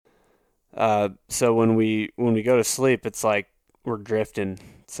So when we go to sleep, it's like we're drifting.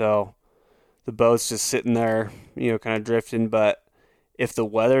 So the boat's just sitting there, kind of drifting. But if the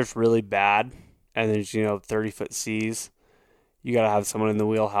weather's really bad and there's 30-foot seas, you got to have someone in the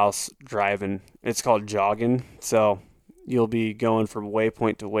wheelhouse driving. It's called jogging. So you'll be going from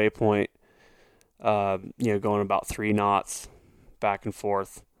waypoint to waypoint, going about 3 knots back and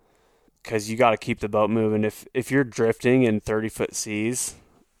forth because you got to keep the boat moving. If you're drifting in 30-foot seas,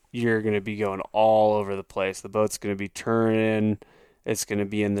 you're going to be going all over the place. The boat's going to be turning. It's going to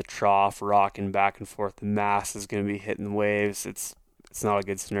be in the trough, rocking back and forth. The mast is going to be hitting the waves. It's not a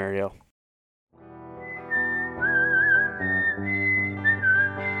good scenario.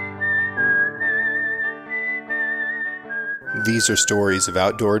 These are stories of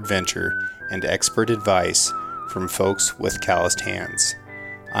outdoor adventure and expert advice from folks with calloused hands.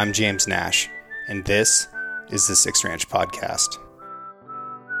 I'm James Nash, and this is the Six Ranch Podcast.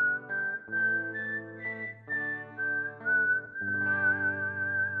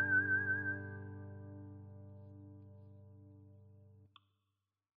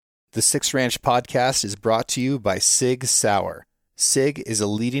 The Six Ranch Podcast is brought to you by Sig Sauer. SIG is a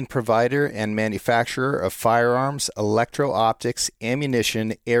leading provider and manufacturer of firearms, electro-optics,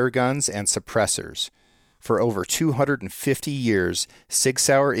 ammunition, air guns, and suppressors. For over 250 years, Sig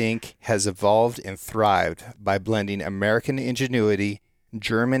Sauer Inc. has evolved and thrived by blending American ingenuity,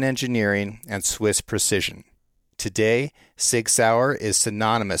 German engineering, and Swiss precision. Today, Sig Sauer is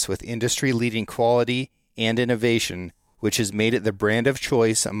synonymous with industry-leading quality and innovation, which has made it the brand of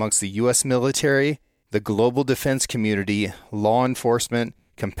choice amongst the U.S. military, the global defense community, law enforcement,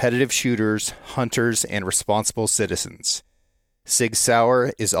 competitive shooters, hunters, and responsible citizens. Sig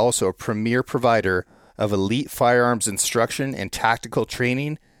Sauer is also a premier provider of elite firearms instruction and tactical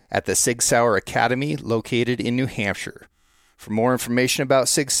training at the Sig Sauer Academy located in New Hampshire. For more information about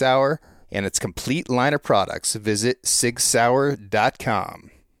Sig Sauer and its complete line of products, visit sigsauer.com.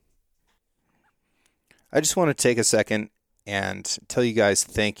 I just want to take a second and tell you guys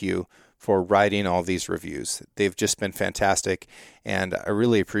thank you for writing all these reviews. They've just been fantastic, and I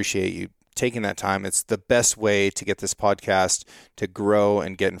really appreciate you taking that time. It's the best way to get this podcast to grow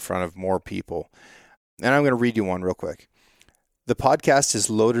and get in front of more people. And I'm going to read you one real quick. The podcast is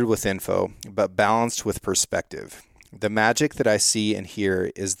loaded with info, but balanced with perspective. The magic that I see and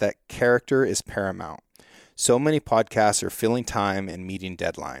hear is that character is paramount. So many podcasts are filling time and meeting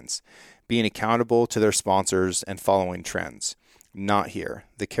deadlines, being accountable to their sponsors and following trends. Not here.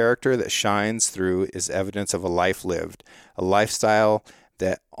 The character that shines through is evidence of a life lived, a lifestyle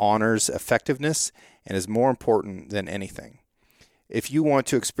that honors effectiveness and is more important than anything. If you want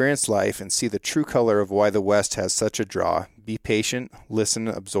to experience life and see the true color of why the West has such a draw, be patient, listen,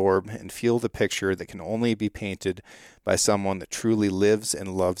 absorb, and feel the picture that can only be painted by someone that truly lives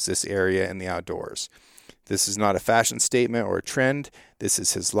and loves this area and the outdoors. This is not a fashion statement or a trend. This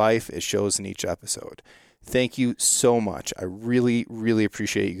is his life. It shows in each episode. Thank you so much. I really, really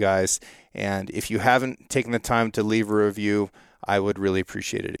appreciate you guys. And if you haven't taken the time to leave a review, I would really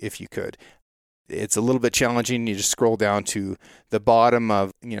appreciate it if you could. It's a little bit challenging. You just scroll down to the bottom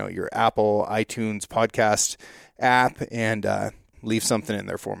of your Apple iTunes podcast app and leave something in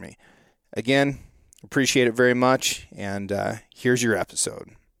there for me. Again, appreciate it very much. And here's your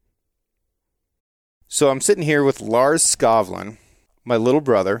episode. So I'm sitting here with Lars Skavlan, my little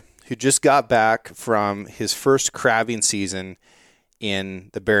brother, who just got back from his first crabbing season in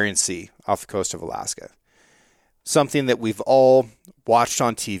the Bering Sea off the coast of Alaska. Something that we've all watched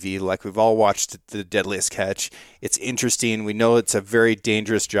on TV, like we've all watched The Deadliest Catch. It's interesting. We know it's a very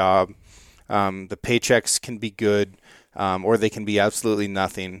dangerous job. The paychecks can be good, or they can be absolutely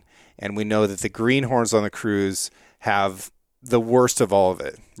nothing. And we know that the greenhorns on the cruise have the worst of all of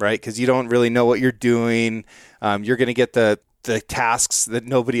it, right? Because you don't really know what you're doing. You're going to get the tasks that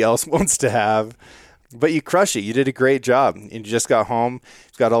nobody else wants to have, but you crush it. You did a great job. You just got home.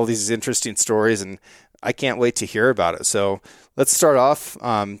 You've got all these interesting stories, and I can't wait to hear about it. So let's start off.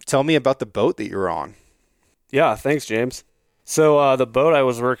 Tell me about the boat that you were on. Yeah, thanks, James. So the boat I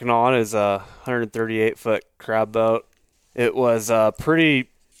was working on is a 138-foot crab boat. It was pretty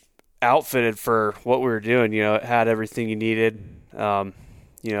outfitted for what we were doing. It had everything you needed.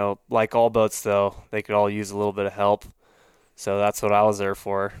 Like all boats, though, they could all use a little bit of help. So that's what I was there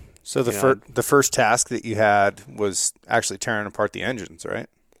for. So the first task that you had was actually tearing apart the engines, right?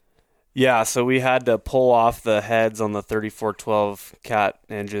 Yeah, so we had to pull off the heads on the 3412 Cat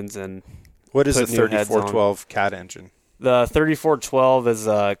engines and what is a put new heads on. 3412 Cat engine? The 3412 is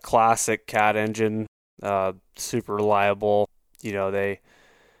a classic Cat engine, super reliable.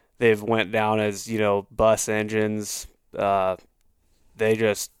 They've went down as bus engines. They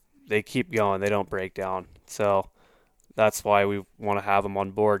they keep going. They don't break down. So that's why we want to have them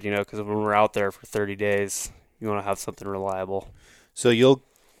on board, because when we're out there for 30 days, you want to have something reliable. So you'll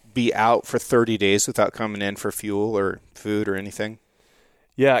be out for 30 days without coming in for fuel or food or anything?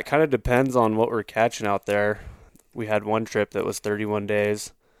 Yeah, it kind of depends on what we're catching out there. We had one trip that was 31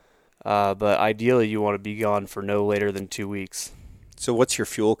 days, but ideally you want to be gone for no later than 2 weeks. So what's your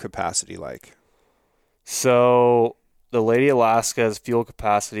fuel capacity like? So the Lady Alaska's fuel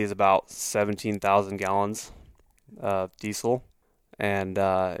capacity is about 17,000 gallons of diesel, and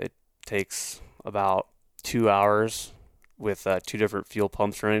it takes about 2 hours with 2 different fuel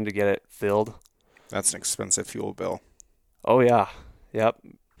pumps running to get it filled. That's an expensive fuel bill. Oh, yeah. Yep.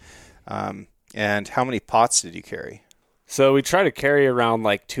 And how many pots did you carry? So we try to carry around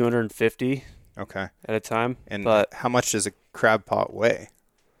like 250 Okay. at a time. And but how much does a crab pot weigh?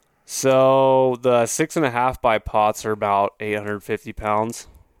 So the 6.5 by pots are about 850 pounds.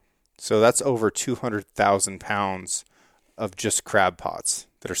 So that's over 200,000 pounds of just crab pots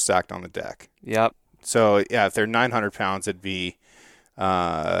that are stacked on the deck. Yep. So, yeah, if they're 900 pounds, it'd be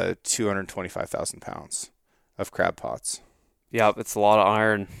 225,000 pounds of crab pots. Yep, it's a lot of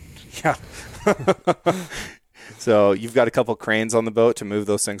iron. Yeah. So you've got a couple cranes on the boat to move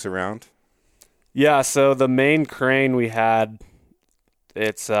those things around? Yeah, so the main crane we had,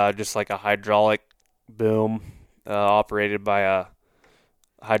 it's just like a hydraulic boom operated by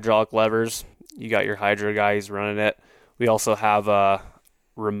hydraulic levers. You got your hydro guys running it. We also have a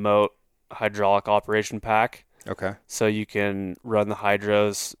remote hydraulic operation pack. Okay. So you can run the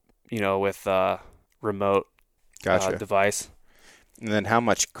hydros, with a remote Gotcha. device. And then how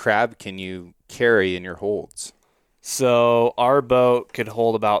much crab can you carry in your holds? So our boat could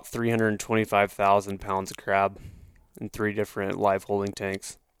hold about 325,000 pounds of crab in 3 different live holding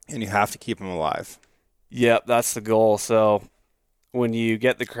tanks. And you have to keep them alive. Yep, that's the goal. So when you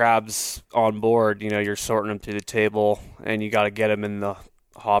get the crabs on board, you're sorting them to the table, and you got to get them in the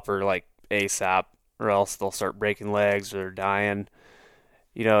hopper like ASAP, or else they'll start breaking legs or they're dying.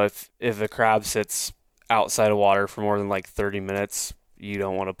 If a crab sits outside of water for more than like 30 minutes, you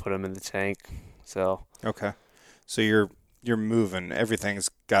don't want to put them in the tank. So Okay. So you're moving. Everything's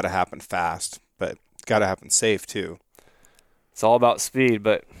got to happen fast, but got to happen safe too. it's all about speed,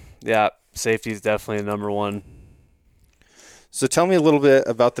 but yeah, safety is definitely the number one. So tell me a little bit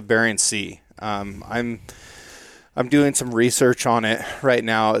about the Bering Sea. I'm doing some research on it right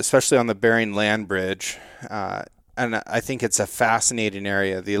now, especially on the Bering Land Bridge, and I think it's a fascinating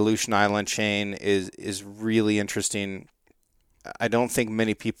area. The Aleutian Island chain is really interesting. I don't think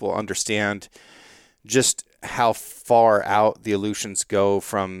many people understand just how far out the Aleutians go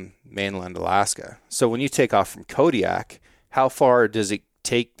from mainland Alaska. So when you take off from Kodiak, how long does it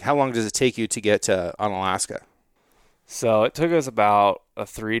take you to get to Unalaska? So it took us about a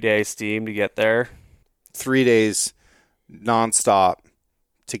 3-day steam to get there. 3 days nonstop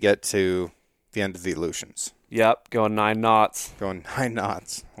to get to the end of the Aleutians. Yep, going 9 knots. Going 9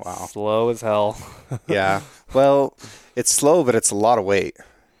 knots. Wow. Slow as hell. Yeah. Well, it's slow, but it's a lot of weight.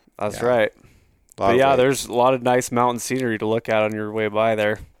 That's Yeah. right. A lot But of yeah, weight. there's a lot of nice mountain scenery to look at on your way by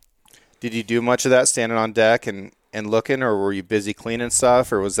there. Did you do much of that standing on deck and looking, or were you busy cleaning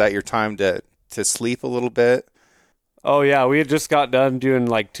stuff, or was that your time to sleep a little bit? Oh yeah, we had just got done doing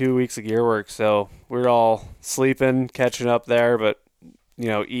like 2 weeks of gear work, so we were all sleeping, catching up there, but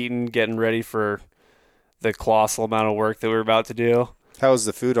eating, getting ready for the colossal amount of work that we were about to do. How was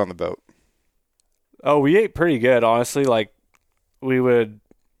the food on the boat? Oh, we ate pretty good, honestly. Like, we would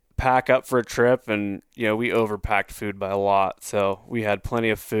pack up for a trip, and we overpacked food by a lot, so we had plenty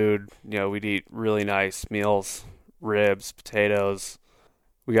of food. We'd eat really nice meals, ribs, potatoes.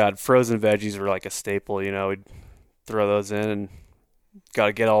 We got frozen veggies were like a staple. We'd throw those in, and got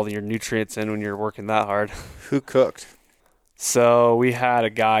to get all your nutrients in when you're working that hard. Who cooked? So we had a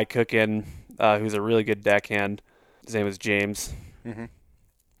guy cooking who's a really good deckhand. His name was James. Mm-hmm.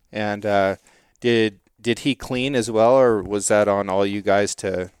 And did he clean as well, or was that on all you guys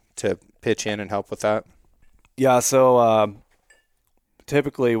to pitch in and help with that? Yeah, so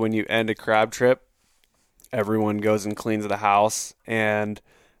typically when you end a crab trip, everyone goes and cleans the house, and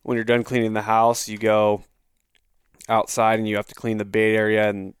when you're done cleaning the house, you go outside and you have to clean the bait area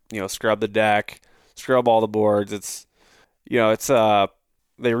and scrub the deck, scrub all the boards. It's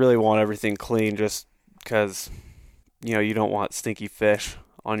they really want everything clean just because you don't want stinky fish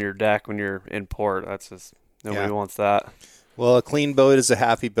on your deck when you're in port. That's just nobody wants that. Well, a clean boat is a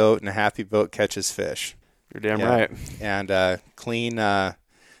happy boat, and a happy boat catches fish. You're damn right. And clean,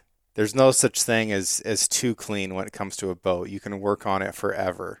 there's no such thing as too clean when it comes to a boat. You can work on it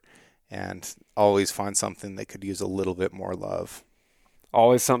forever and always find something that could use a little bit more love.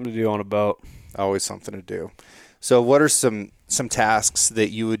 Always something to do on a boat. Always something to do. So what are some tasks that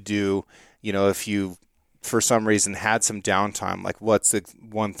you would do, if you, for some reason, had some downtime? Like, what's the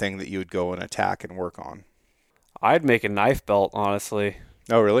one thing that you would go and attack and work on? I'd make a knife belt, honestly.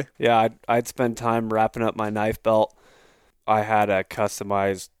 Oh, really? Yeah, I'd spend time wrapping up my knife belt. I had a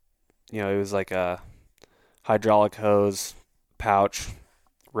customized, it was like a hydraulic hose pouch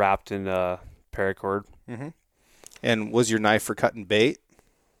wrapped in paracord. Mm-hmm. And was your knife for cutting bait?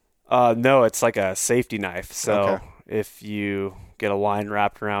 No, it's like a safety knife. So Okay. if you get a line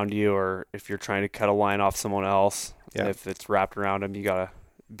wrapped around you, or if you're trying to cut a line off someone else, Yeah. if it's wrapped around them, you got to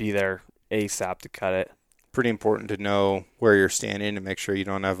be there ASAP to cut it. Pretty important to know where you're standing and make sure you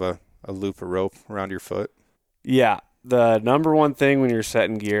don't have a loop of rope around your foot. Yeah. The number one thing when you're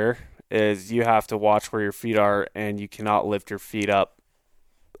setting gear is you have to watch where your feet are, and you cannot lift your feet up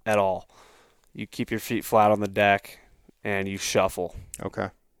at all. You keep your feet flat on the deck and you shuffle, Okay.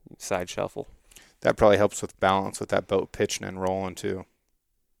 side shuffle. That probably helps with balance with that boat pitching and rolling too.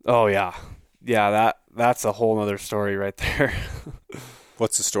 Oh yeah. Yeah, that's a whole nother story right there.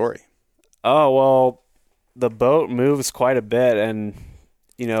 What's the story? Oh, well, the boat moves quite a bit, and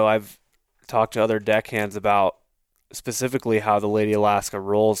I've talked to other deckhands about specifically how the Lady Alaska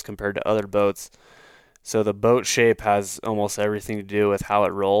rolls compared to other boats. So the boat shape has almost everything to do with how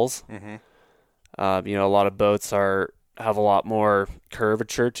it rolls. Mm-hmm. A lot of boats have a lot more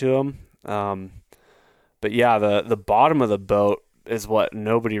curvature to them. But yeah, the bottom of the boat is what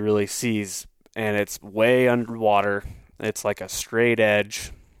nobody really sees, and it's way underwater. It's like a straight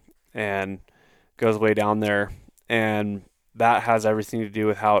edge and goes way down there, and that has everything to do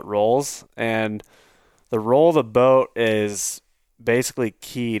with how it rolls. And the roll of the boat is basically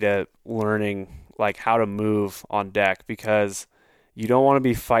key to learning like how to move on deck, because you don't want to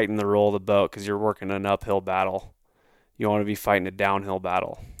be fighting the roll of the boat because you're working an uphill battle. You want to be fighting a downhill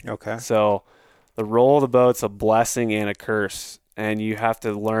battle. Okay. So the roll of the boat's a blessing and a curse, and you have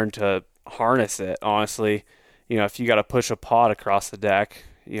to learn to harness it. Honestly, if you got to push a pod across the deck,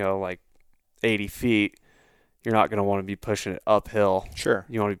 like 80 feet, you're not going to want to be pushing it uphill. Sure.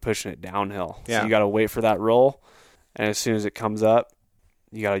 You want to be pushing it downhill. Yeah. So you got to wait for that roll, and as soon as it comes up,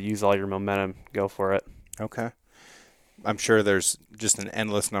 you got to use all your momentum. Go for it. Okay. I'm sure there's just an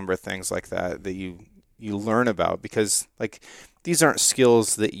endless number of things like that you learn about, because like these aren't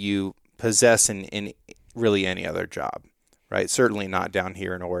skills that you possess in really any other job, right? Certainly not down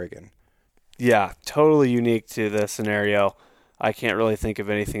here in Oregon. Yeah, totally unique to the scenario. I can't really think of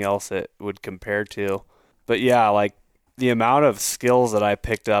anything else it would compare to. But yeah, like the amount of skills that I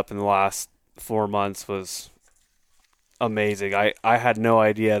picked up in the last 4 months was amazing. I had no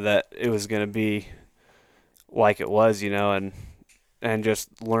idea that it was going to be like it was, and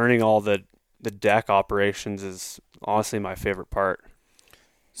just learning all the deck operations is honestly my favorite part.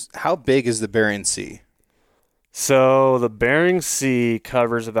 How big is the Bering Sea? So the Bering Sea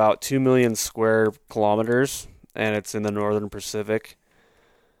covers about 2 million square kilometers, and it's in the northern Pacific,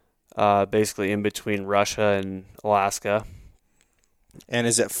 basically in between Russia and Alaska. And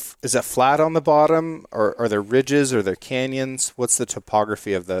is it flat on the bottom, or are there ridges, or are there canyons? What's the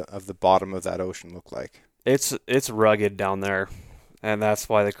topography of the bottom of that ocean look like? It's rugged down there, and that's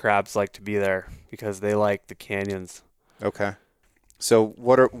why the crabs like to be there, because they like the canyons. Okay. So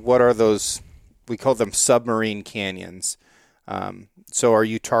what are those? We call them submarine canyons. So are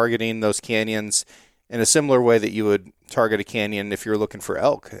you targeting those canyons in a similar way that you would target a canyon if you're looking for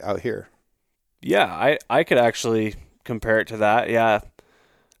elk out here? Yeah, I could actually compare it to that. Yeah,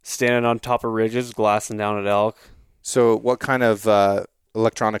 standing on top of ridges, glassing down at elk. So what kind of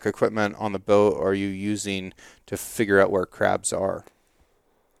electronic equipment on the boat are you using to figure out where crabs are?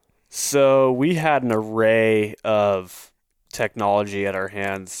 So we had an array of technology at our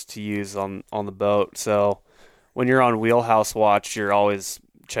hands to use on the boat. So when you're on wheelhouse watch, you're always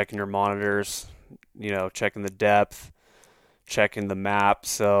checking your monitors, checking the depth, checking the map.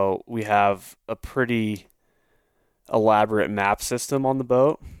 So we have a pretty elaborate map system on the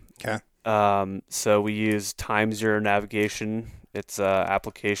boat. Okay. So we use Time Zero Navigation. It's an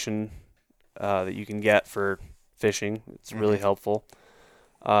application that you can get for fishing. It's really helpful.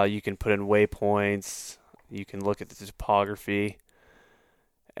 You can put in waypoints. You can look at the topography.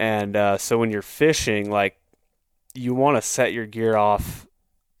 And so when you're fishing, like, you want to set your gear off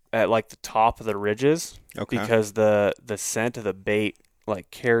at like the top of the ridges, Okay. because the scent of the bait like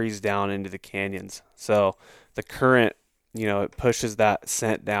carries down into the canyons. So the current, it pushes that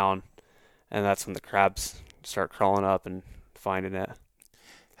scent down, and that's when the crabs start crawling up and finding it.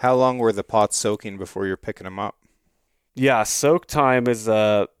 How long were the pots soaking before you're picking them up? Yeah, soak time is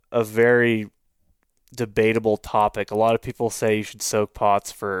a very debatable topic. A lot of people say you should soak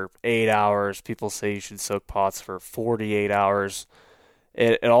pots for 8 hours. People say you should soak pots for 48 hours.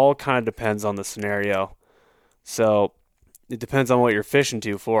 It all kind of depends on the scenario. So it depends on what you're fishing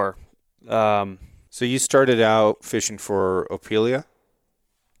to for. So you started out fishing for Opelia?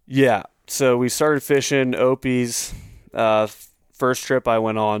 Yeah. So we started fishing Opies first trip I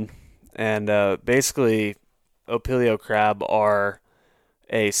went on. And basically, Opilio crab are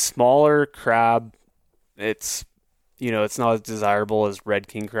a smaller crab. It's not as desirable as red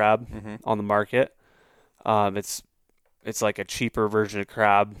king crab on the market. It's like a cheaper version of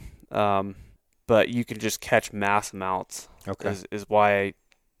crab, but you can just catch mass amounts. Okay. Is why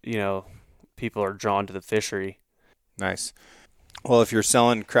people are drawn to the fishery. Nice. Well, if you're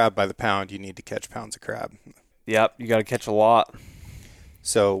selling crab by the pound, you need to catch pounds of crab. Yep, you got to catch a lot.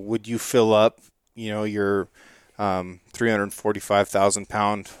 So would you fill up, your 345,000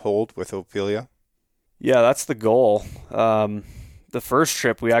 pound hold with Opelia? Yeah, that's the goal. The first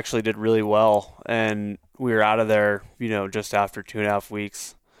trip we actually did really well, and we were out of there, just after 2.5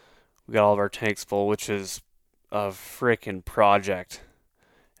 weeks. We got all of our tanks full, which is a freaking project.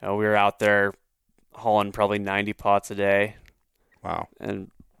 We were out there hauling probably 90 pots a day. Wow.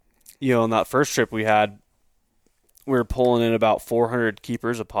 And, on that first trip we were pulling in about 400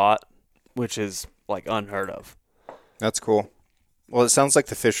 keepers a pot, which is like unheard of. That's cool. Well, it sounds like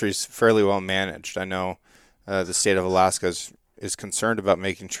the fishery's fairly well managed. I know the state of Alaska is concerned about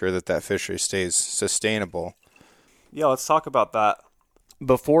making sure that fishery stays sustainable. Yeah, let's talk about that.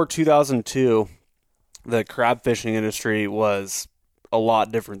 Before 2002, the crab fishing industry was a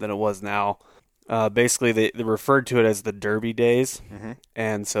lot different than it was now. Basically, they referred to it as the Derby days,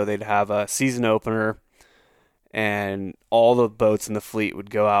 and so they'd have a season opener, and all the boats in the fleet would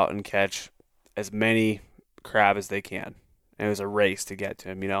go out and catch as many crab as they can. And it was a race to get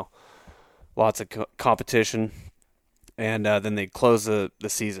to them, lots of competition, and then they'd close the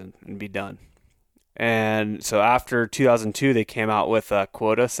season and be done. And so after 2002, they came out with a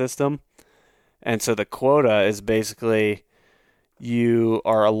quota system. And so the quota is basically you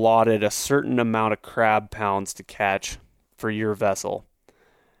are allotted a certain amount of crab pounds to catch for your vessel.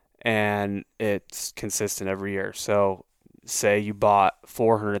 And it's consistent every year. So say you bought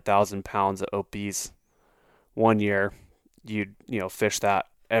 400,000 pounds of Opies one year, you'd fish that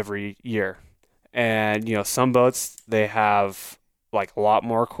every year. And some boats, they have like a lot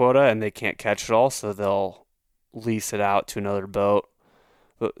more quota and they can't catch it all, so they'll lease it out to another boat.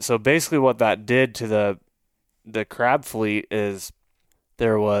 So basically what that did to the crab fleet is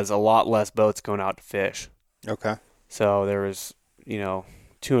there was a lot less boats going out to fish. Okay. So there was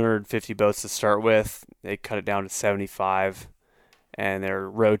 250 boats to start with. They cut it down to 75, and they're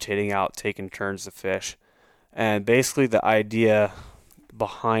rotating out, taking turns to fish. And basically the idea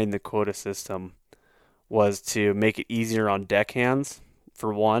behind the quota system was to make it easier on deckhands,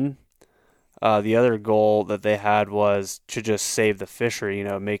 for one. The other goal that they had was to just save the fishery,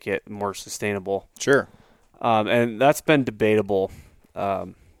 make it more sustainable. Sure. And that's been debatable,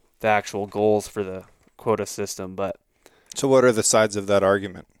 the actual goals for the quota system. But so what are the sides of that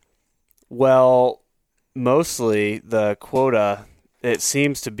argument? Well, mostly the quota, it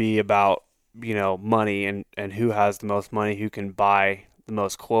seems to be about, money and who has the most money, who can buy the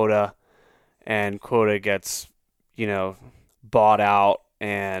most quota. And quota gets, bought out,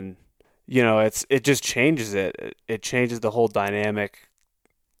 and it just changes it. It changes the whole dynamic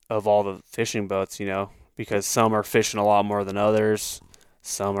of all the fishing boats, because some are fishing a lot more than others.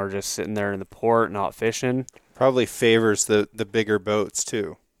 Some are just sitting there in the port not fishing. Probably favors the bigger boats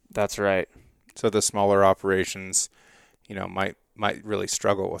too. That's right. So the smaller operations, might really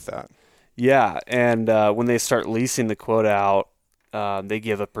struggle with that. Yeah, and when they start leasing the quota out, they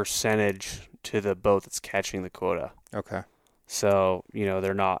give a percentage to the boat that's catching the quota. Okay. So,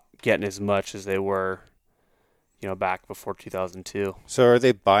 they're not getting as much as they were, back before 2002. So are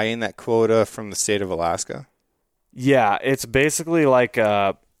they buying that quota from the state of Alaska? Yeah, it's basically like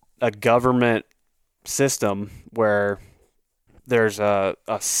a government system where there's a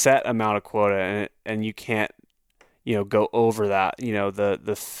set amount of quota, and you can't, go over that.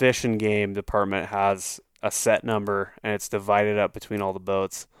 The fish and game department has a set number, and it's divided up between all the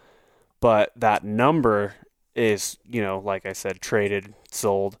boats. But that number is, like I said, traded,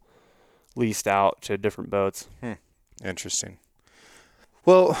 sold, leased out to different boats. Interesting.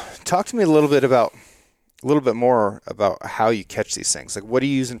 Well, talk to me a little bit more about how you catch these things. Like, what are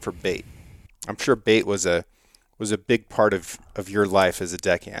you using for bait? I'm sure bait was a big part of your life as a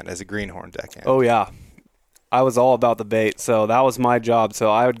deckhand, as a greenhorn deckhand. Oh yeah, I was all about the bait, so that was my job. So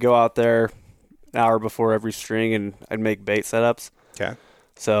I would go out there an hour before every string, and I'd make bait setups. Okay.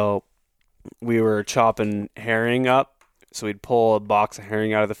 So we were chopping herring up. So we'd pull a box of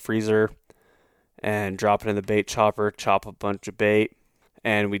herring out of the freezer and drop it in the bait chopper, chop a bunch of bait,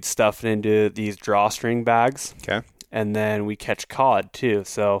 and we'd stuff it into these drawstring bags. Okay. And then we catch cod too.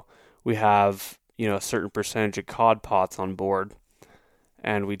 So we have, a certain percentage of cod pots on board.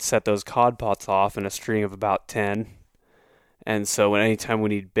 And we'd set those cod pots off in a string of about 10. And so anytime we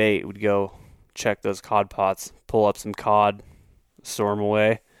need bait, we'd go check those cod pots, pull up some cod, store them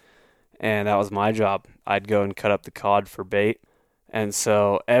away. And that was my job. I'd go and cut up the cod for bait. And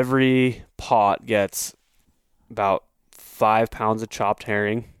so every pot gets about 5 pounds of chopped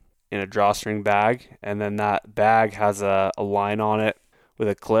herring in a drawstring bag. And then that bag has a line on it with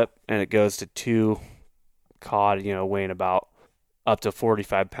a clip, and it goes to 2 cod, weighing about up to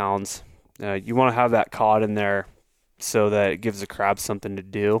 45 pounds. You want to have that cod in there so that it gives the crabs something to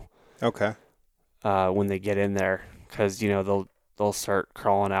do. Okay. When they get in there, because they'll start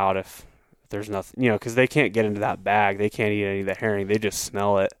crawling out if there's nothing, because they can't get into that bag. They can't eat any of the herring. They just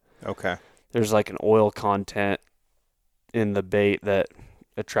smell it. Okay. There's like an oil content in the bait that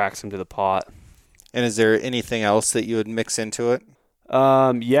attracts them to the pot. And is there anything else that you would mix into it?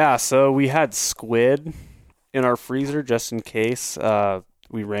 Yeah. So we had squid in our freezer just in case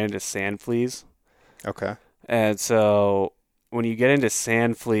we ran into sand fleas. Okay. And so when you get into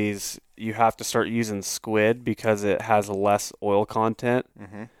sand fleas, you have to start using squid because it has less oil content.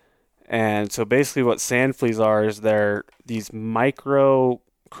 Mm-hmm. And so basically what sand fleas are is they're these micro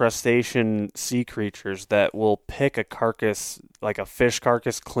crustacean sea creatures that will pick a carcass, like a fish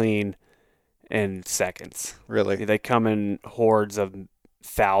carcass, clean in seconds. Really? They come in hordes of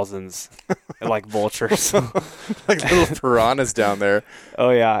thousands, like vultures. Like little piranhas down there. Oh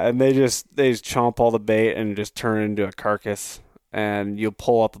yeah, and they just chomp all the bait and just turn it into a carcass. And you'll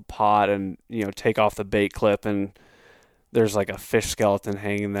pull up a pot and take off the bait clip, and there's like a fish skeleton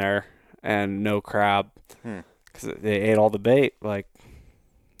hanging there and no crab because they ate all the bait.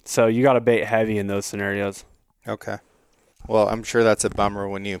 So you got to bait heavy in those scenarios. Okay. Well, I'm sure that's a bummer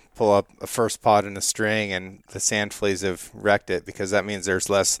when you pull up a first pot in a string and the sand fleas have wrecked it, because that means there's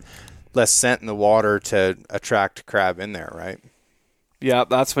less scent in the water to attract crab in there, right? Yeah,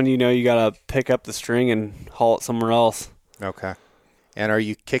 that's when you got to pick up the string and haul it somewhere else. Okay. And are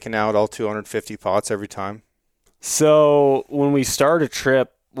you kicking out all 250 pots every time? So when we start a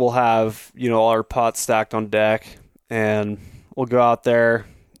trip, we'll have, all our pots stacked on deck, and we'll go out there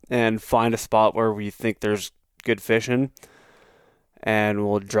and find a spot where we think there's good fishing, and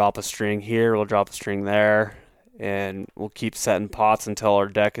we'll drop a string here, we'll drop a string there, and we'll keep setting pots until our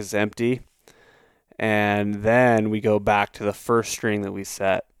deck is empty. And then we go back to the first string that we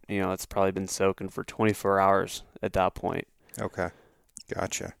set. It's probably been soaking for 24 hours at that point. Okay.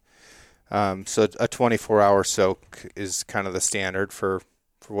 Gotcha. So a 24-hour soak is kind of the standard for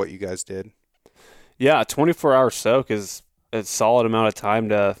what you guys did? Yeah, a 24-hour soak is a solid amount of time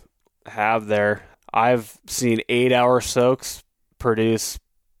to have there. I've seen 8-hour soaks produce,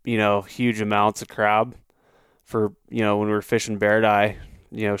 huge amounts of crab. For, when we were fishing bear dye,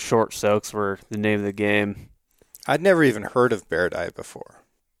 short soaks were the name of the game. I'd never even heard of bear dye before.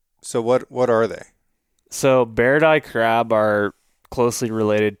 So what are they? So bear dye crab are closely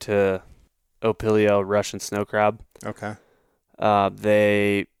related to Opilio Russian snow crab. Okay.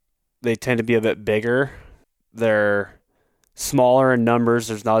 They tend to be a bit bigger. They're smaller in numbers.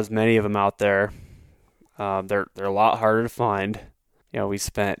 There's not as many of them out there. They're a lot harder to find. We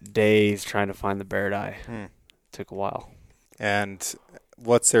spent days trying to find the bear dye. Took a while. And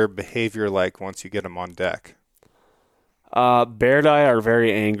what's their behavior like once you get them on deck? Bear dye are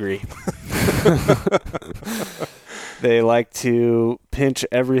very angry. They like to pinch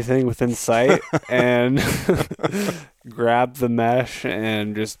everything within sight and grab the mesh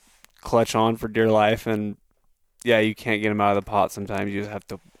and just clutch on for dear life. And yeah, you can't get them out of the pot sometimes. You just have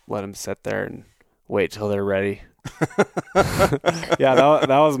to let them sit there and wait till they're ready. Yeah, that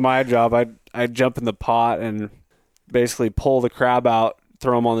was my job. I'd jump in the pot and basically pull the crab out,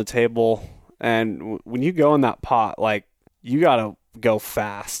 throw them on the table. And when you go in that pot, you got to go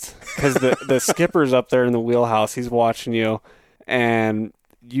fast because the skipper's up there in the wheelhouse. He's watching you, and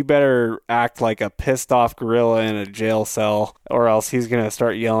you better act like a pissed off gorilla in a jail cell, or else he's going to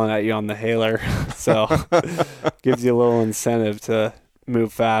start yelling at you on the hailer. So gives you a little incentive to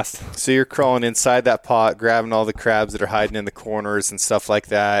move fast. So you're crawling inside that pot, grabbing all the crabs that are hiding in the corners and stuff like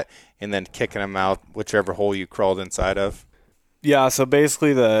that, and then kicking them out whichever hole you crawled inside of? Yeah, so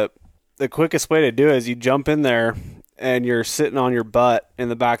basically the quickest way to do it is you jump in there and you're sitting on your butt in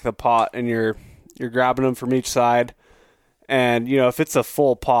the back of the pot, and you're grabbing them from each side. And, if it's a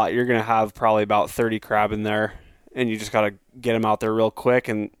full pot, you're going to have probably about 30 crab in there, and you just got to get them out there real quick.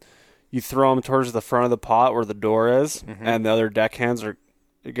 And, you throw them towards the front of the pot where the door is, and the other deckhands are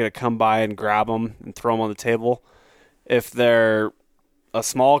going to come by and grab them and throw them on the table. If they're a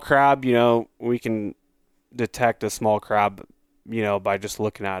small crab, we can detect a small crab, by just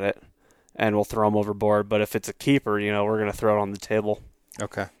looking at it, and we'll throw them overboard. But if it's a keeper, we're going to throw it on the table.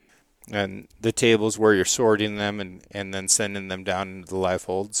 Okay. And the table's where you're sorting them and then sending them down into the live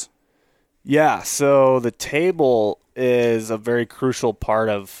holds? Yeah, so the table is a very crucial part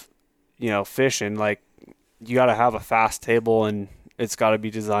of, fishing. Like, you got to have a fast table, and it's got to be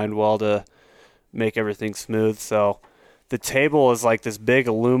designed well to make everything smooth. So the table is like this big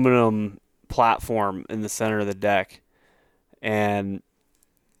aluminum platform in the center of the deck, and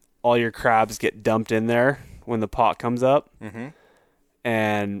all your crabs get dumped in there when the pot comes up,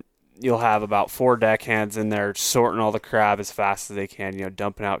 and you'll have about 4 deckhands in there sorting all the crab as fast as they can,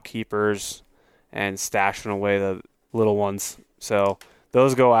 dumping out keepers and stashing away the little ones. So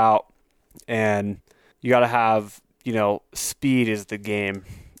those go out, and you got to have, speed is the game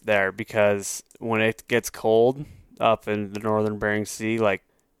there, because when it gets cold up in the northern Bering Sea, like,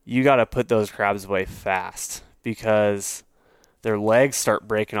 you got to put those crabs away fast, because their legs start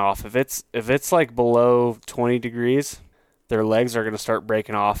breaking off. If it's like below 20 degrees, their legs are going to start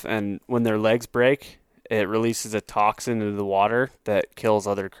breaking off, and when their legs break, it releases a toxin into the water that kills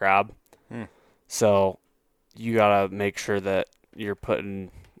other crab. So you got to make sure that you're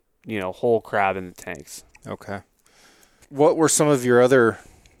putting, whole crab in the tanks. Okay. What were some of your other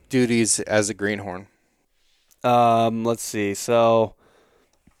duties as a greenhorn? Let's see. So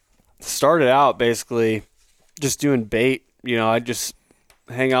started out basically just doing bait. I just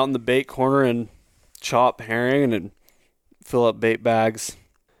hang out in the bait corner and chop herring and fill up bait bags,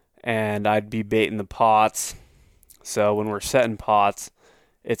 and I'd be baiting the pots. So when we're setting pots,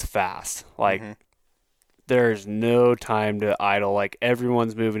 it's fast. Like, there's no time to idle. Like,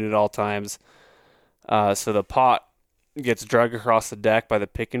 everyone's moving at all times. So the pot gets dragged across the deck by the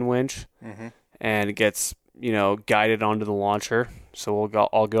picking winch, and it gets, guided onto the launcher. So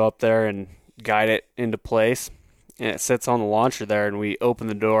I'll go up there and guide it into place, and it sits on the launcher there, and we open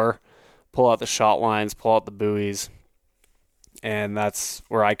the door, pull out the shot lines, pull out the buoys, and that's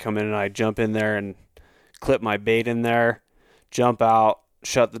where I come in, and I jump in there and clip my bait in there, jump out,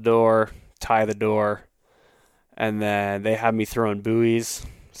 shut the door, tie the door, and then they have me throwing buoys.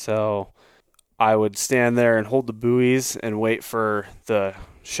 So I would stand there and hold the buoys and wait for the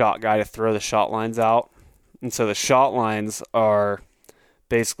shot guy to throw the shot lines out. And so the shot lines are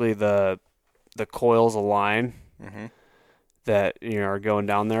basically the coils of line that are going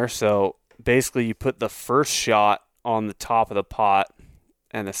down there. So basically you put the first shot on the top of the pot,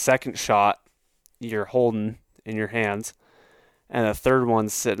 and the second shot you're holding in your hands, and the third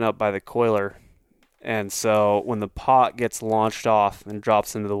one's sitting up by the coiler. And so when the pot gets launched off and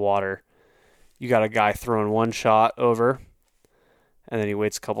drops into the water, you got a guy throwing one shot over, and then he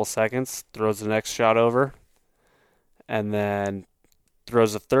waits a couple seconds, throws the next shot over, and then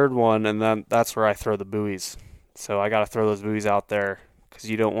throws a third one, and then that's where I throw the buoys. So I got to throw those buoys out there, because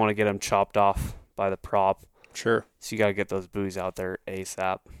you don't want to get them chopped off by the prop. Sure. So you got to get those buoys out there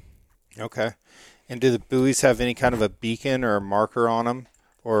ASAP. Okay. And do the buoys have any kind of a beacon or a marker on them,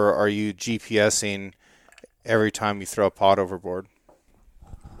 or are you GPSing every time you throw a pot overboard?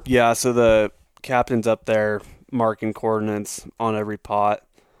 Yeah, so the captain's up there marking coordinates on every pot.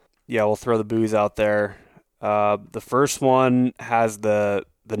 Yeah, we'll throw the buoys out there. The first one has the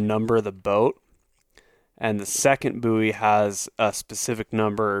number of the boat, and the second buoy has a specific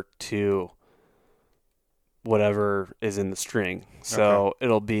number to whatever is in the string. So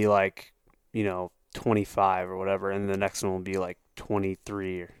it'll be like, 25 or whatever, and the next one will be like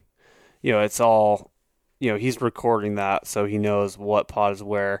 23. It's all, he's recording that, so he knows what pot is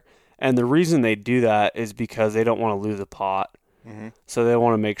where. And the reason they do that is because they don't want to lose a pot. So they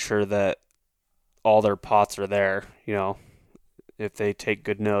want to make sure that all their pots are there. If they take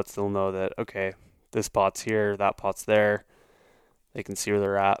good notes, they'll know that, okay, this pot's here, that pot's there. They can see where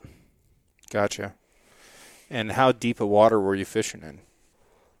they're at. Gotcha. And how deep of water were you fishing in?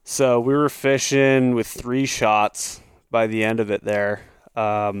 So we were fishing with 3 shots by the end of it there.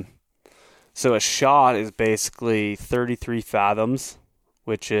 So a shot is basically 33 fathoms,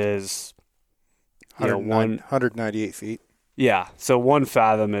 which is 198 feet. Yeah, so 1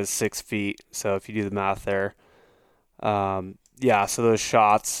 fathom is 6 feet. So if you do the math there, so those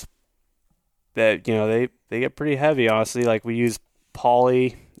shots that they get pretty heavy. Honestly, like, we use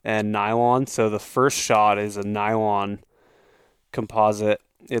poly and nylon. So the first shot is a nylon composite.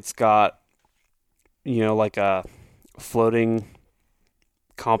 It's got like a floating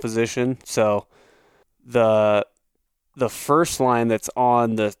composition. So the first line that's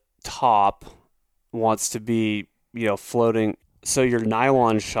on the top wants to be, floating. So your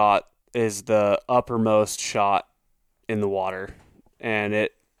nylon shot is the uppermost shot in the water, and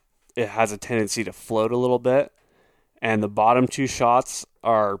it has a tendency to float a little bit. And the bottom two shots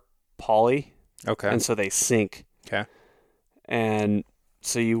are poly, Okay. and so they sink. Okay. And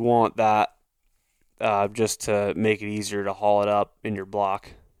so you want that just to make it easier to haul it up in your block.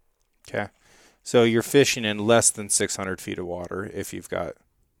 Okay. So you're fishing in less than 600 feet of water if you've got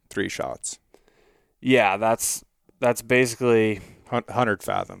 3 shots. Yeah, that's basically 100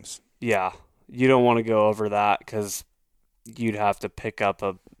 fathoms. Yeah. You don't want to go over that because you'd have to pick up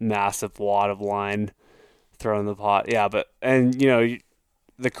a massive wad of line, throw in the pot. Yeah, and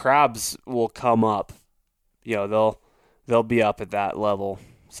the crabs will come up. They'll be up at that level.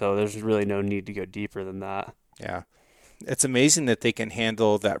 So there's really no need to go deeper than that. Yeah. It's amazing that they can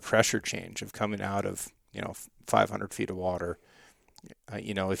handle that pressure change of coming out of, 500 feet of water.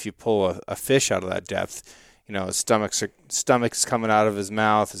 If you pull a fish out of that depth, his stomach's coming out of his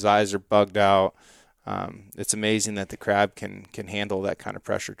mouth, his eyes are bugged out. It's amazing that the crab can handle that kind of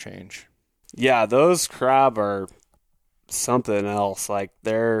pressure change. Yeah, those crab are something else. Like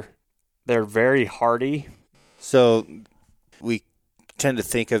they're very hardy. So we tend to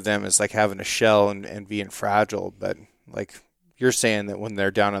think of them as like having a shell and being fragile, but like you're saying that when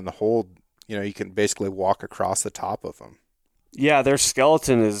they're down in the hold, you can basically walk across the top of them. Yeah, their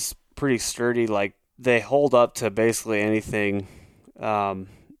skeleton is pretty sturdy. Like they hold up to basically anything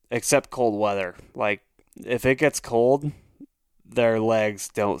except cold weather. Like if it gets cold, their legs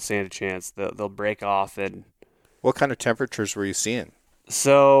don't stand a chance. They'll break off. And what kind of temperatures were you seeing?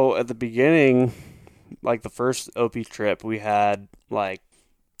 So at the beginning, like the first OP trip, we had like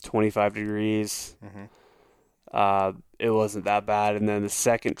 25 degrees. Mm-hmm. It wasn't that bad. And then the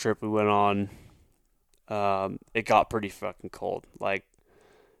second trip we went on, it got pretty fucking cold. Like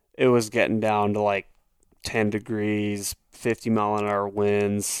it was getting down to like 10 degrees, 50-mile-an-hour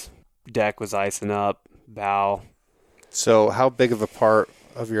winds. Deck was icing up, bow. So how big of a part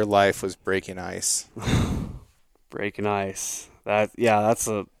of your life was breaking ice? Breaking ice. That's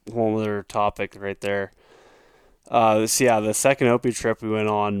a whole other topic right there. The second Opie trip we went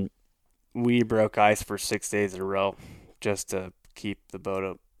on, we broke ice for 6 days in a row just to keep the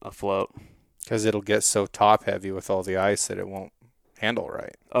boat afloat. Because it'll get so top heavy with all the ice that it won't handle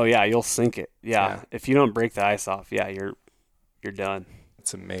right. Oh yeah, you'll sink it. Yeah. If you don't break the ice off, you're done.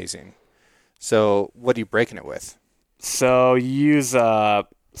 It's amazing. So what are you breaking it with? So you use a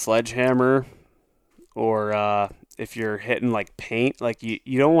sledgehammer, or if you're hitting like paint, like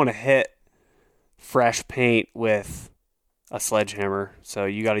you don't want to hit fresh paint with a sledgehammer. So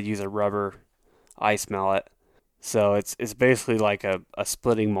you got to use a rubber ice mallet. So it's basically like a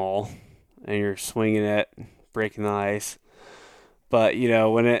splitting maul, and you're swinging it, breaking the ice. But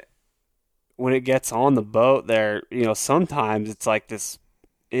when it gets on the boat there, sometimes it's like this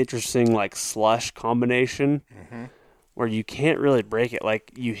interesting like slush combination. Mm-hmm. Where you can't really break it.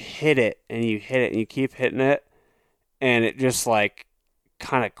 Like you hit it and you keep hitting it, and it just like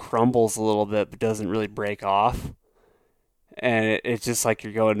kind of crumbles a little bit but doesn't really break off. And it's just like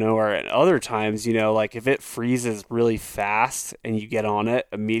you're going nowhere. And other times, like if it freezes really fast and you get on it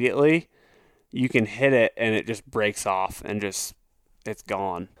immediately, you can hit it and it just breaks off and just it's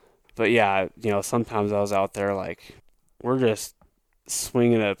gone. But yeah, sometimes I was out there like we're just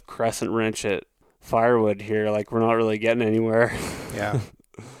swinging a crescent wrench at firewood here, like we're not really getting anywhere. Yeah,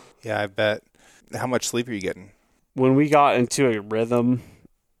 I bet. How much sleep are you getting? When we got into a rhythm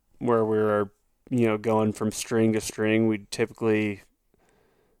where we were, going from string to string, we'd typically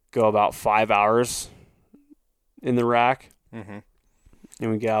go about 5 hours in the rack, mm-hmm.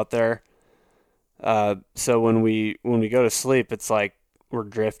 and we get out there. So when we go to sleep, it's like we're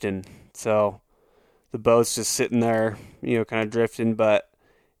drifting. So the boat's just sitting there, kind of drifting, but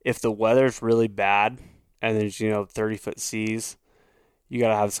if the weather's really bad and there's, 30-foot seas, you got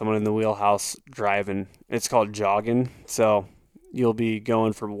to have someone in the wheelhouse driving. It's called jogging. So you'll be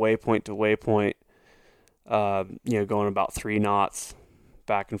going from waypoint to waypoint, going about 3 knots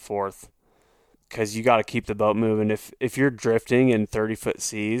back and forth because you got to keep the boat moving. If you're drifting in 30-foot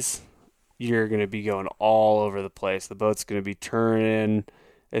seas, you're going to be going all over the place. The boat's going to be turning.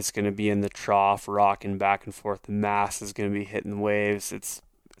 It's going to be in the trough, rocking back and forth. The mast is going to be hitting the waves. It's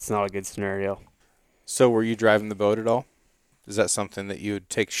not a good scenario. So were you driving the boat at all? Is that something that you would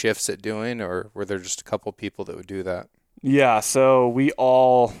take shifts at doing, or were there just a couple people that would do that? Yeah, so we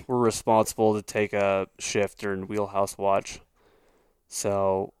all were responsible to take a shift during wheelhouse watch.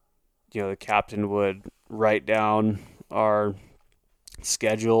 So, the captain would write down our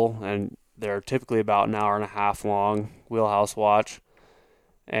schedule, and they're typically about an hour and a half long wheelhouse watch.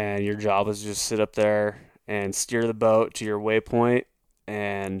 and your job is just sit up there and steer the boat to your waypoint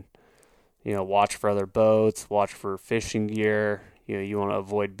and, watch for other boats, watch for fishing gear. You want to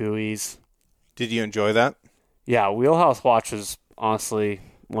avoid buoys. Did you enjoy that? Yeah, wheelhouse watch is honestly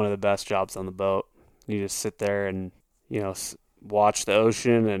one of the best jobs on the boat. You just sit there and, watch the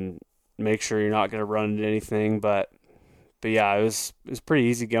ocean and make sure you're not going to run into anything. But yeah, it was pretty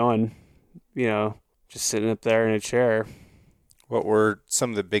easy going, just sitting up there in a chair. What were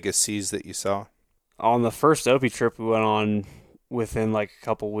some of the biggest seas that you saw? On the first Opie trip we went on, within like a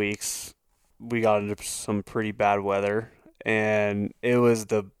couple weeks, we got into some pretty bad weather, and it was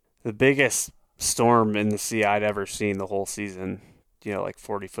the biggest storm in the sea I'd ever seen the whole season. Like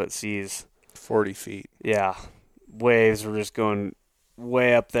 40-foot seas. 40 feet. Yeah. Waves were just going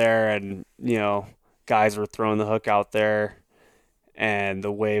way up there, and, guys were throwing the hook out there, and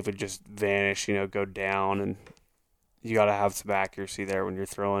the wave would just vanish, go down, and you got to have some accuracy there when you're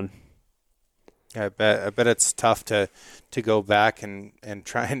throwing. I bet it's tough to go back and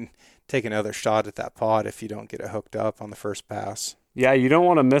try and take another shot at that pod if you don't get it hooked up on the first pass. Yeah, you don't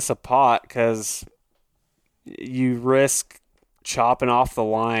want to miss a pot because you risk chopping off the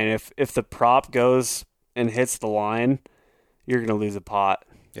line. If the prop goes and hits the line, you're going to lose a pot.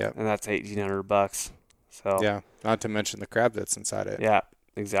 Yeah. And that's $1,800. So yeah, not to mention the crab that's inside it. Yeah,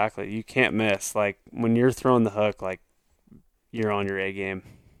 exactly. You can't miss. Like when you're throwing the hook, like you're on your A game.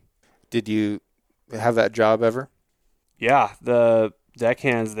 Did you have that job ever? Yeah, the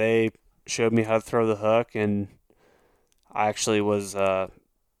deckhands, they showed me how to throw the hook, and I actually was a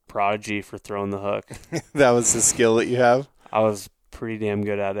prodigy for throwing the hook. That was the skill that you have? I was pretty damn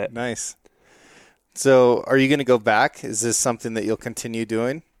good at it. Nice. So are you going to go back? Is this something that you'll continue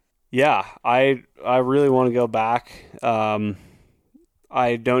doing? Yeah, I really want to go back.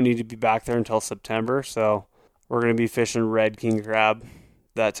 I don't need to be back there until September, so we're going to be fishing red king crab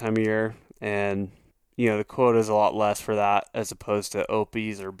that time of year, and the quota is a lot less for that as opposed to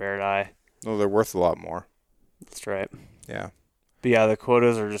Opies or bear eye. Well, they're worth a lot more. That's right. Yeah. But yeah, the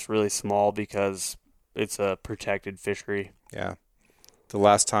quotas are just really small because it's a protected fishery. Yeah. The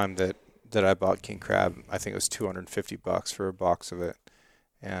last time that I bought king crab, I think it was $250 for a box of it,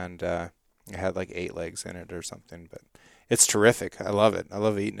 and it had like 8 legs in it or something. But it's terrific. I love it. I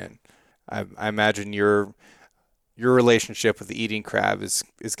love eating it. I imagine your relationship with eating crab is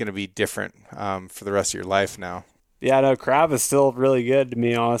going to be different for the rest of your life now. Yeah, no, crab is still really good to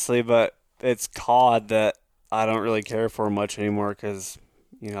me, honestly, but it's cod that I don't really care for much anymore because,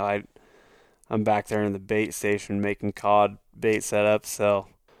 I'm back there in the bait station making cod bait setups. So,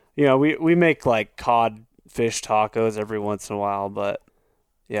 we make like cod fish tacos every once in a while, but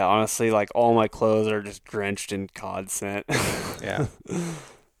yeah, honestly, like all my clothes are just drenched in cod scent. Yeah.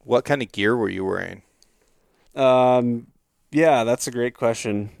 What kind of gear were you wearing? Yeah, that's a great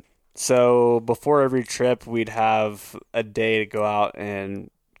question. So before every trip, we'd have a day to go out and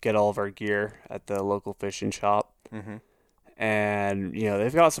get all of our gear at the local fishing shop. Mm-hmm. And,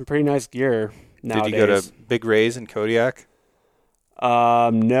 they've got some pretty nice gear nowadays. Did you go to Big Ray's in Kodiak?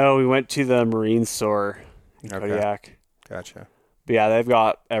 No, we went to the marine store in Kodiak. Gotcha. But yeah, they've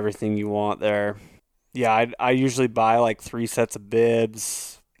got everything you want there. Yeah, I usually buy like 3 sets of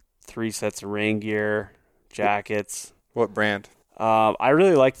bibs, 3 sets of rain gear, jackets. What brand? I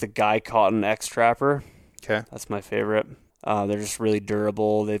really like the Guy Cotton X-Trapper. Okay. That's my favorite. They're just really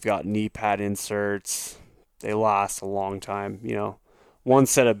durable. They've got knee pad inserts. They last a long time. One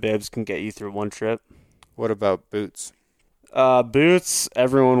set of bibs can get you through one trip. What about boots? Boots,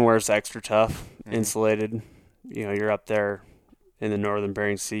 everyone wears extra tough, insulated. You're up there in the northern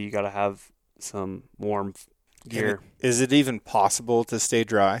Bering Sea. You got to have some warm gear. Is it even possible to stay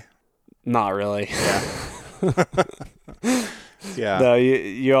dry? Not really. Yeah. Yeah. No,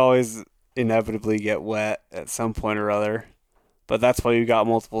 you always inevitably get wet at some point or other. But that's why you got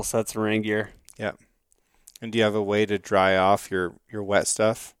multiple sets of rain gear. Yeah. And do you have a way to dry off your wet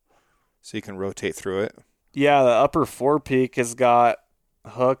stuff so you can rotate through it? Yeah, the upper forepeak has got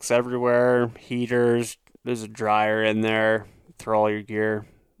hooks everywhere, heaters. There's a dryer in there. Throw all your gear,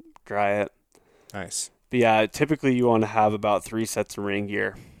 dry it. Nice. But yeah, typically you want to have about 3 sets of rain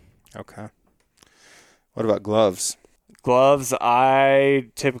gear. Okay. What about gloves? Gloves, I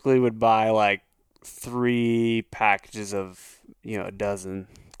typically would buy like 3 packages of, a dozen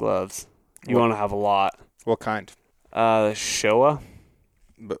gloves. You want to have a lot. What kind? Showa.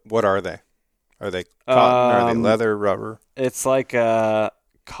 But what are they? Are they cotton? Are they leather, rubber? It's like a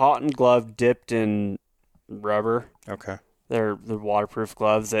cotton glove dipped in rubber. Okay. They're waterproof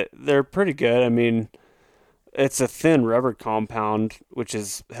gloves. They're pretty good. I mean, it's a thin rubber compound, which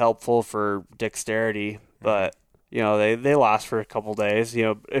is helpful for dexterity, but they last for a couple days.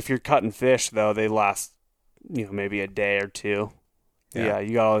 If you're cutting fish, though, they last, maybe a day or two. Yeah,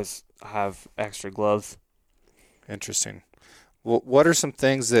 you always have extra gloves. Interesting. Well, what are some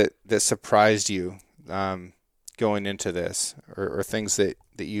things that surprised you going into this, or things that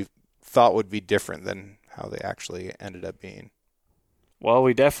you thought would be different than how they actually ended up being? Well,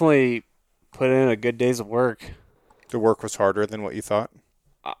 we definitely put in a good days of work. The work was harder than what you thought?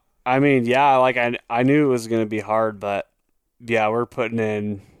 I mean, yeah, like I knew it was going to be hard, but yeah, we're putting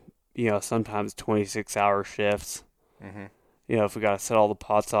in, sometimes 26-hour shifts. Mm-hmm. If we got to set all the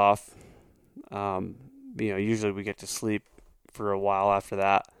pots off, usually we get to sleep for a while after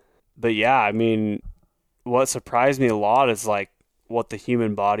that. But yeah, I mean, what surprised me a lot is like what the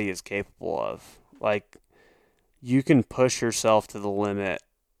human body is capable of. Like, you can push yourself to the limit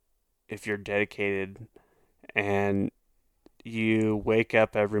if you're dedicated, and you wake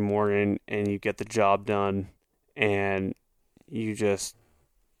up every morning and you get the job done and you just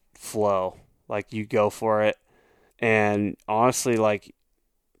flow. Like, you go for it. And honestly, like,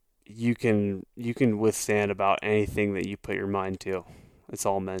 you can withstand about anything that you put your mind to. It's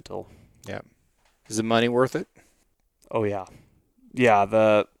all mental. Yeah. Is the money worth it? Oh yeah.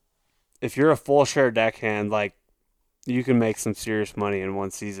 Yeah, if you're a full share deckhand, like, you can make some serious money in one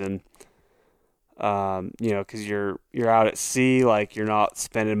season. Because you're out at sea, like, you're not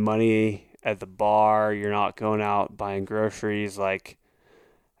spending money at the bar, you're not going out buying groceries, like,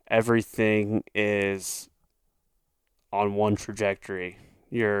 everything is on one trajectory.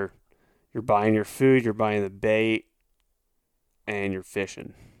 You're buying your food, you're buying the bait, and you're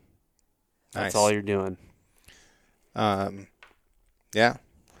fishing. That's all you're doing. Yeah.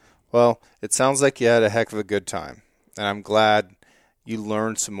 Well, it sounds like you had a heck of a good time, and I'm glad you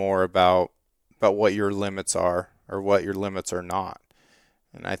learned some more about what your limits are or what your limits are not.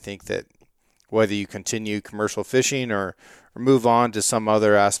 And I think that whether you continue commercial fishing or move on to some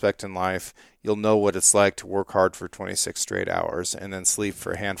other aspect in life, you'll know what it's like to work hard for 26 straight hours and then sleep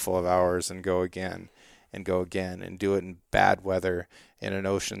for a handful of hours and go again and do it in bad weather in an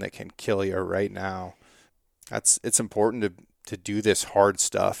ocean that can kill you right now. It's important to do this hard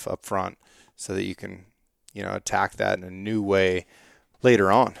stuff up front so that you can, attack that in a new way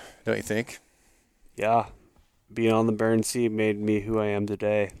later on, don't you think? Yeah. Being on the Bering Sea made me who I am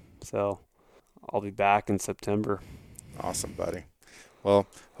today. So I'll be back in September. Awesome, buddy. Well,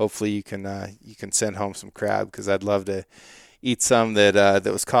 hopefully you can send home some crab, because I'd love to eat some that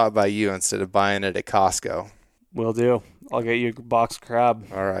was caught by you instead of buying it at Costco. Will do. I'll get you a box of crab.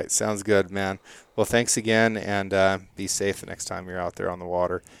 All right. Sounds good, man. Well, thanks again, and be safe the next time you're out there on the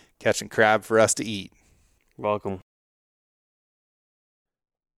water catching crab for us to eat. Welcome.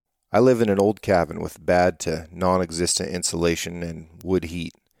 I live in an old cabin with bad to non-existent insulation and wood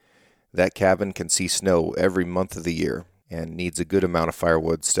heat. That cabin can see snow every month of the year and needs a good amount of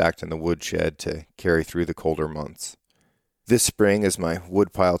firewood stacked in the woodshed to carry through the colder months. This spring, as my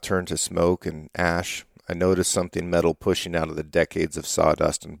woodpile turned to smoke and ash, I noticed something metal pushing out of the decades of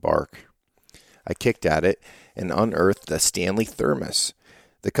sawdust and bark. I kicked at it and unearthed a Stanley thermos.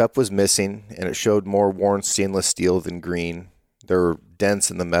 The cup was missing, and it showed more worn stainless steel than green. There were dents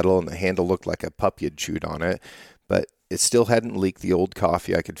in the metal, and the handle looked like a puppy had chewed on it, but it still hadn't leaked the old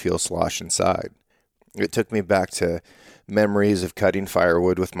coffee I could feel slosh inside. It took me back to memories of cutting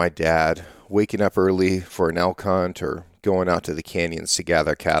firewood with my dad, waking up early for an elk hunt, or going out to the canyons to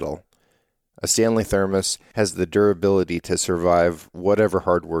gather cattle. A Stanley thermos has the durability to survive whatever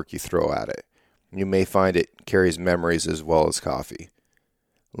hard work you throw at it. You may find it carries memories as well as coffee.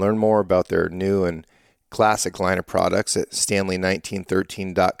 Learn more about their new and classic line of products at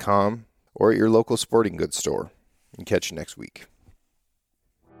stanley1913.com or at your local sporting goods store. And catch you next week.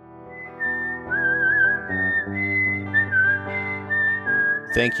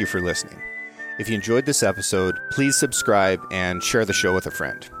 Thank you for listening. If you enjoyed this episode, please subscribe and share the show with a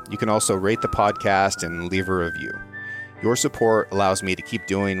friend. You can also rate the podcast and leave a review. Your support allows me to keep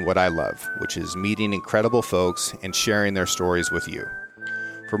doing what I love, which is meeting incredible folks and sharing their stories with you.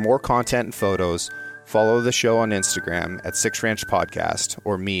 For more content and photos, follow the show on Instagram at Six Ranch Podcast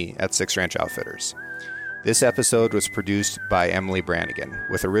or me at Six Ranch Outfitters. This episode was produced by Emily Brannigan,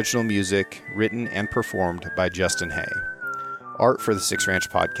 with original music written and performed by Justin Hay. Art for the Six Ranch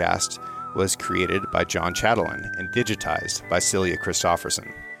Podcast was created by John Chatelain and digitized by Celia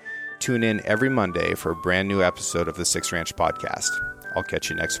Christofferson. Tune in every Monday for a brand new episode of the Six Ranch Podcast. I'll catch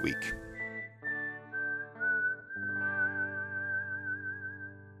you next week.